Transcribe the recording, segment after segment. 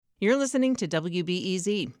You're listening to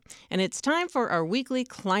WBEZ, and it's time for our weekly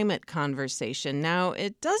climate conversation. Now,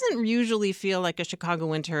 it doesn't usually feel like a Chicago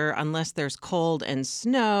winter unless there's cold and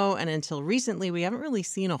snow, and until recently, we haven't really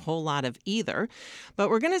seen a whole lot of either.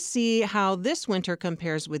 But we're going to see how this winter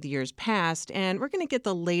compares with years past, and we're going to get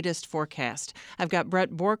the latest forecast. I've got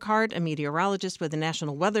Brett Borchardt, a meteorologist with the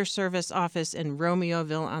National Weather Service office in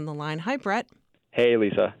Romeoville on the line. Hi, Brett. Hey,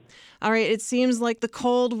 Lisa. All right, it seems like the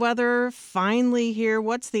cold weather finally here.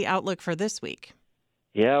 What's the outlook for this week?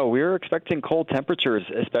 Yeah, we're expecting cold temperatures,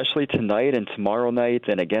 especially tonight and tomorrow night,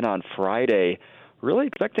 and again on Friday. Really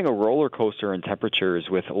expecting a roller coaster in temperatures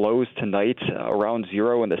with lows tonight around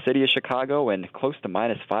 0 in the city of Chicago and close to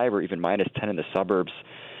 -5 or even -10 in the suburbs.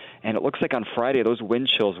 And it looks like on Friday, those wind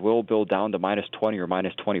chills will build down to -20 or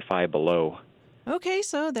 -25 below. Okay,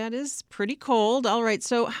 so that is pretty cold. All right,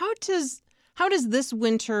 so how does this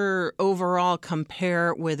winter overall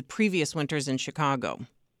compare with previous winters in Chicago?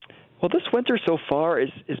 Well, this winter so far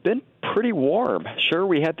has been pretty warm. Sure,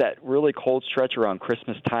 we had that really cold stretch around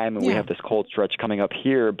Christmas time, and we have this cold stretch coming up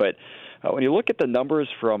here. But when you look at the numbers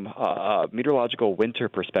from a meteorological winter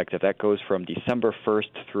perspective, that goes from December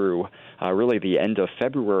 1st through really the end of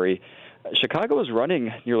February. Chicago is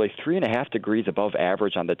running nearly 3.5 degrees above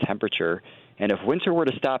average on the temperature. And if winter were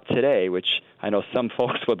to stop today, which I know some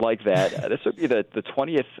folks would like that, this would be the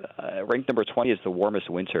 20th, ranked number 20 is the warmest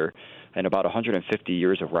winter in about 150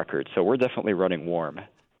 years of record. So we're definitely running warm.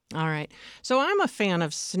 All right. So I'm a fan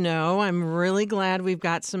of snow. I'm really glad we've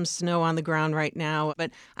got some snow on the ground right now,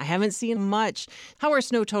 but I haven't seen much. How are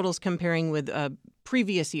snow totals comparing with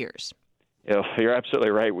previous years? You're absolutely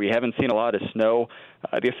right. We haven't seen a lot of snow.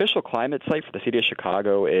 The official climate site for the city of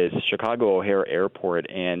Chicago is Chicago O'Hare Airport,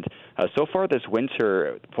 and so far this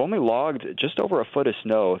winter, we've only logged just over a foot of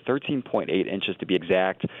snow, 13.8 inches to be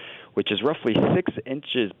exact, which is roughly 6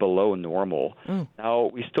 inches below normal. Now,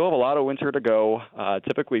 we still have a lot of winter to go.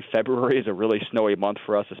 Typically, February is a really snowy month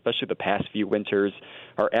for us, especially the past few winters.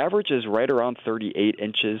 Our average is right around 38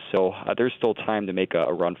 inches, so there's still time to make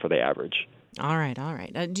a run for the average. All right.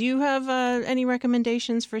 Do you have any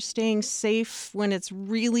recommendations for staying safe when it's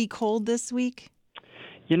really cold this week?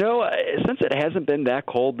 You know, since it hasn't been that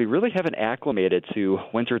cold, we really haven't acclimated to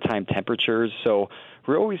wintertime temperatures, so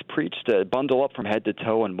we always preach to bundle up from head to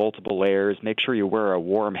toe in multiple layers, make sure you wear a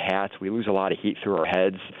warm hat. We lose a lot of heat through our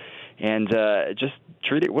heads, and just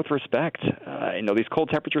treat it with respect. These cold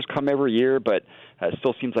temperatures come every year, but it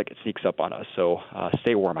still seems like it sneaks up on us, so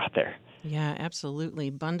stay warm out there. Yeah,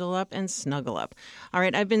 absolutely. Bundle up and snuggle up. All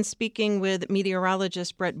right, I've been speaking with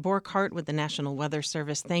meteorologist Brett Borchardt with the National Weather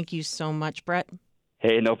Service. Thank you so much, Brett.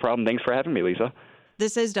 Hey, no problem. Thanks for having me, Lisa.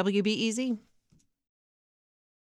 This is WBEZ.